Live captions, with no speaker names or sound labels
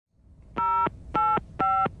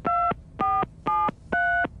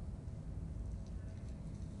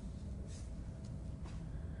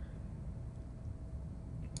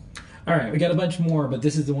All right, we got a bunch more, but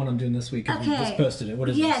this is the one I'm doing this week. Okay. We just posted it. What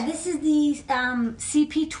is this? Yeah, this is the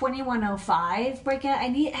CP2105 breakout. I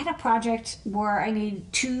had a project where I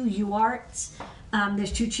need 2 UARTs.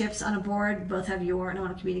 There's 2 chips on a board, both have UART, and I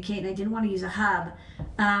want to communicate, and I didn't want to use a hub.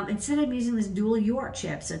 Instead, I'm using this dual UART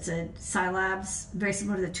chip. So it's a Scilabs, very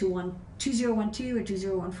similar to the 2012 or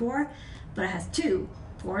 2014, but it has 2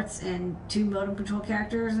 ports and 2 modem control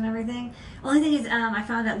characters and everything. Only thing is, I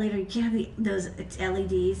found out later you can't have those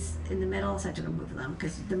LEDs in the middle, so I had to remove them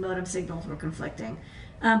because the modem signals were conflicting.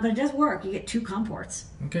 But it does work. You get 2 COM ports.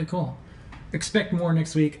 Okay, cool. Expect more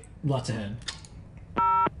next week. Lots ahead.